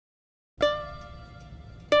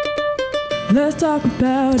Let's talk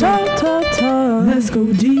about talk. Let's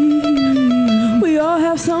go deep. We all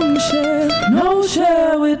have something to share. No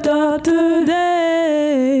share with Dr.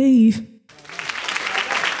 Dave.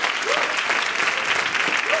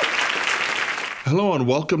 Hello and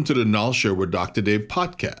welcome to the Null Share with Dr. Dave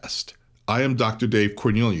podcast. I am Dr. Dave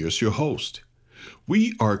Cornelius, your host.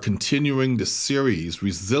 We are continuing the series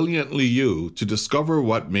Resiliently You to discover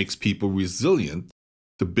what makes people resilient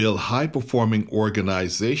to build high-performing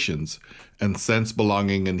organizations and sense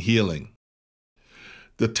belonging and healing.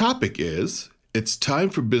 The topic is, it's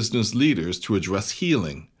time for business leaders to address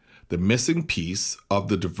healing, the missing piece of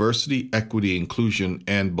the diversity, equity, inclusion,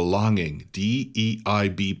 and belonging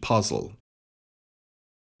DEIB puzzle.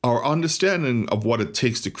 Our understanding of what it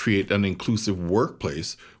takes to create an inclusive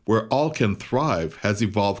workplace where all can thrive has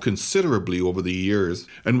evolved considerably over the years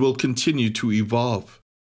and will continue to evolve.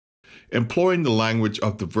 Employing the language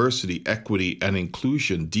of diversity, equity, and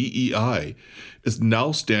inclusion, DEI, is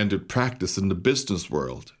now standard practice in the business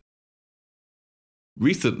world.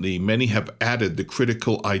 Recently, many have added the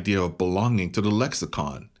critical idea of belonging to the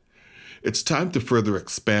lexicon. It's time to further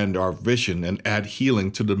expand our vision and add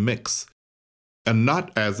healing to the mix, and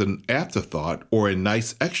not as an afterthought or a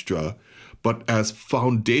nice extra, but as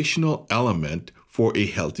foundational element for a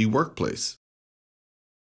healthy workplace.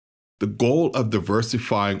 The goal of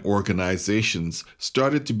diversifying organizations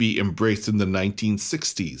started to be embraced in the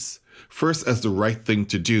 1960s, first as the right thing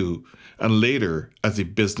to do, and later as a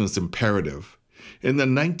business imperative. In the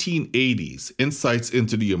 1980s, insights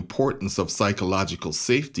into the importance of psychological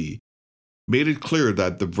safety made it clear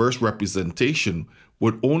that diverse representation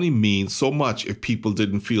would only mean so much if people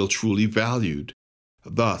didn't feel truly valued.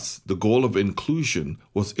 Thus, the goal of inclusion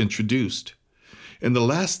was introduced. In the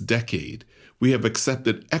last decade, we have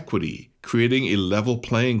accepted equity, creating a level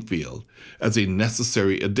playing field, as a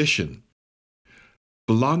necessary addition.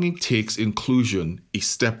 Belonging takes inclusion a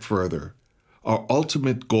step further. Our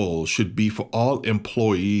ultimate goal should be for all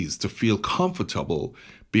employees to feel comfortable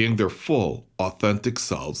being their full, authentic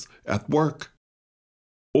selves at work.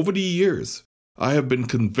 Over the years, I have been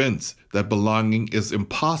convinced that belonging is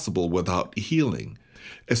impossible without healing,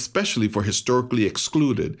 especially for historically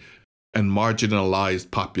excluded and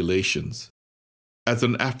marginalized populations. As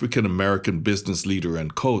an African American business leader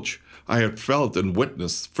and coach, I have felt and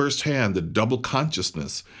witnessed firsthand the double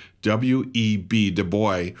consciousness W.E.B. Du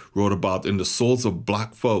Bois wrote about in The Souls of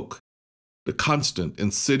Black Folk, the constant,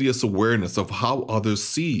 insidious awareness of how others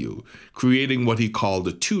see you, creating what he called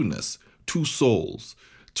the two-ness, two souls,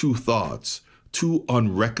 two thoughts, two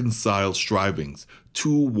unreconciled strivings,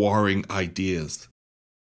 two warring ideas.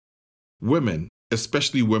 Women,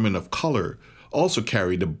 especially women of color, also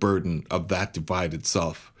carry the burden of that divided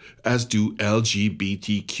self, as do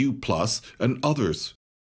LGBTQ+ and others.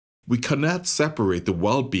 We cannot separate the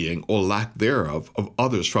well-being or lack thereof of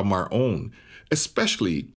others from our own,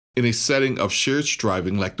 especially in a setting of shared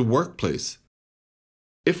striving like the workplace.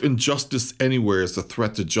 If injustice anywhere is a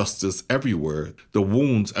threat to justice everywhere, the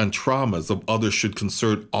wounds and traumas of others should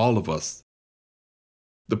concern all of us.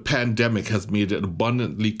 The pandemic has made it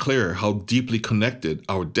abundantly clear how deeply connected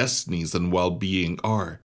our destinies and well-being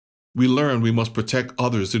are. We learn we must protect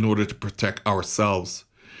others in order to protect ourselves.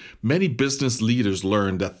 Many business leaders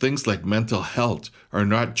learn that things like mental health are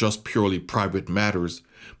not just purely private matters,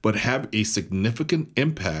 but have a significant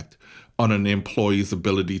impact on an employee's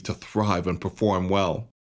ability to thrive and perform well.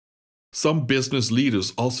 Some business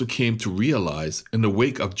leaders also came to realize in the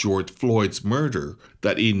wake of George Floyd's murder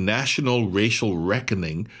that a national racial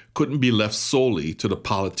reckoning couldn't be left solely to the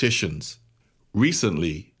politicians.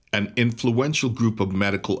 Recently, an influential group of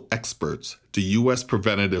medical experts, the U.S.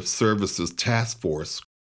 Preventative Services Task Force,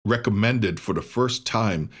 recommended for the first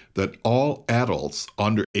time that all adults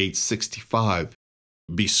under age 65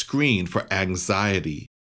 be screened for anxiety.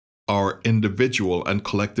 Our individual and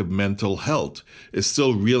collective mental health is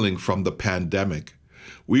still reeling from the pandemic.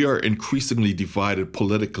 We are increasingly divided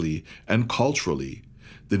politically and culturally.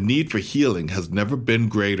 The need for healing has never been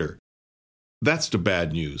greater. That's the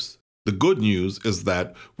bad news. The good news is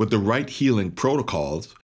that with the right healing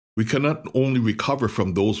protocols, we can not only recover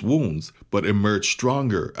from those wounds, but emerge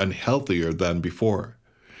stronger and healthier than before.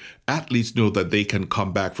 Athletes know that they can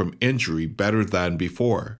come back from injury better than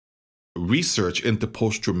before. Research into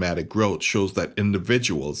post-traumatic growth shows that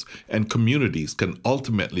individuals and communities can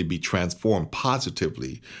ultimately be transformed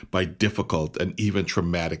positively by difficult and even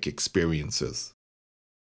traumatic experiences.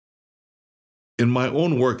 In my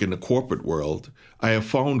own work in the corporate world, I have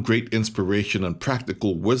found great inspiration and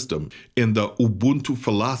practical wisdom in the Ubuntu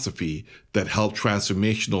philosophy that helped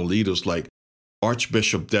transformational leaders like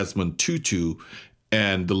Archbishop Desmond Tutu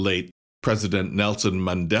and the late President Nelson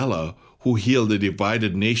Mandela, who healed a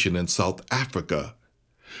divided nation in South Africa.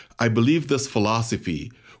 I believe this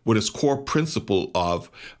philosophy, with its core principle of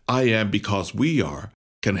I am because we are,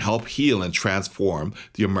 can help heal and transform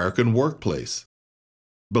the American workplace.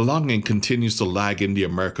 Belonging continues to lag in the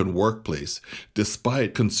American workplace,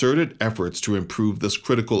 despite concerted efforts to improve this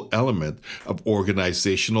critical element of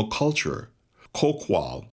organizational culture.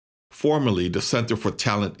 COCWAL, formerly the Center for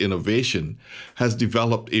Talent Innovation, has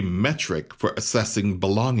developed a metric for assessing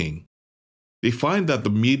belonging. They find that the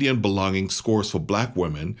median belonging scores for Black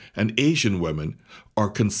women and Asian women are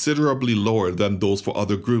considerably lower than those for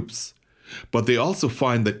other groups. But they also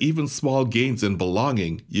find that even small gains in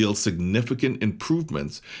belonging yield significant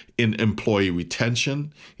improvements in employee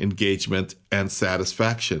retention, engagement, and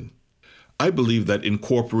satisfaction. I believe that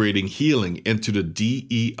incorporating healing into the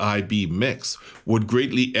DEIB mix would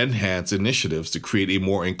greatly enhance initiatives to create a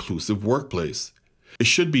more inclusive workplace. It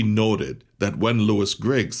should be noted that when Louis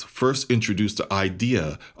Griggs first introduced the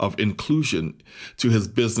idea of inclusion to his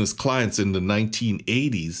business clients in the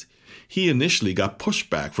 1980s, he initially got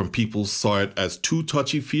pushback from people who saw it as too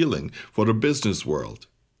touchy-feeling for the business world.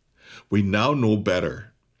 We now know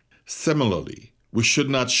better. Similarly, we should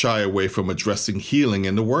not shy away from addressing healing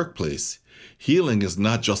in the workplace. Healing is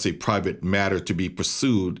not just a private matter to be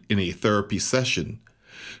pursued in a therapy session.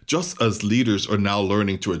 Just as leaders are now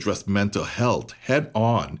learning to address mental health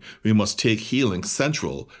head-on, we must take healing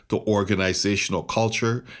central to organizational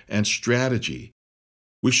culture and strategy.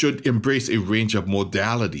 We should embrace a range of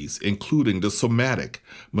modalities, including the somatic,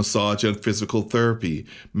 massage and physical therapy,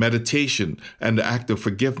 meditation, and the act of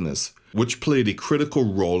forgiveness, which played a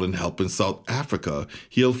critical role in helping South Africa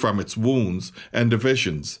heal from its wounds and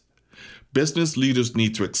divisions. Business leaders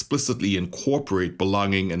need to explicitly incorporate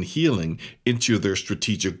belonging and healing into their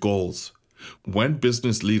strategic goals. When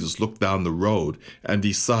business leaders look down the road and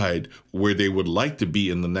decide where they would like to be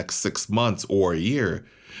in the next 6 months or a year,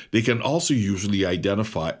 they can also usually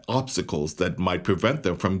identify obstacles that might prevent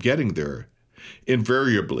them from getting there.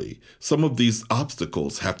 Invariably, some of these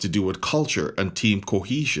obstacles have to do with culture and team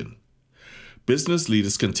cohesion. Business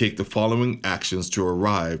leaders can take the following actions to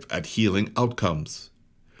arrive at healing outcomes.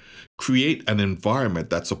 Create an environment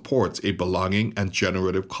that supports a belonging and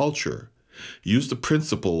generative culture. Use the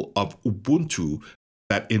principle of Ubuntu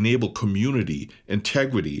that enable community,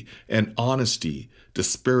 integrity, and honesty, the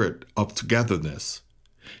spirit of togetherness.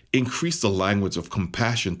 Increase the language of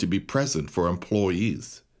compassion to be present for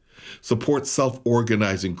employees. Support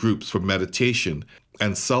self-organizing groups for meditation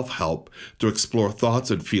and self-help to explore thoughts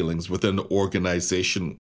and feelings within the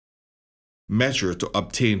organization. Measure to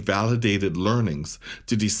obtain validated learnings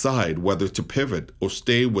to decide whether to pivot or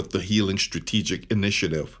stay with the healing strategic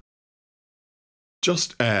initiative.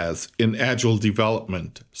 Just as in agile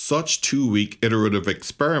development, such 2-week iterative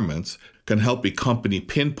experiments can help a company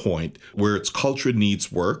pinpoint where its culture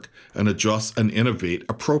needs work and adjust and innovate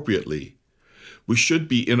appropriately. We should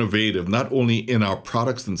be innovative not only in our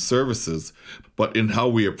products and services, but in how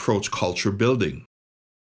we approach culture building.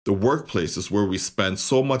 The workplace is where we spend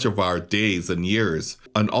so much of our days and years,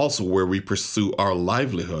 and also where we pursue our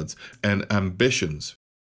livelihoods and ambitions.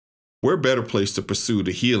 We're a better place to pursue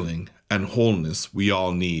the healing and wholeness we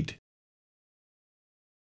all need.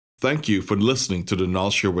 Thank you for listening to the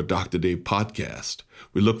Knowledge Share with Dr. Dave podcast.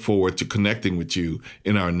 We look forward to connecting with you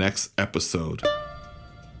in our next episode.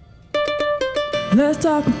 Let's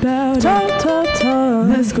talk about talk.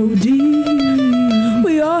 Let's go deep.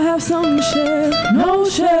 We all have something to share. No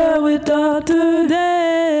share with Dr.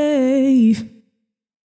 Dave.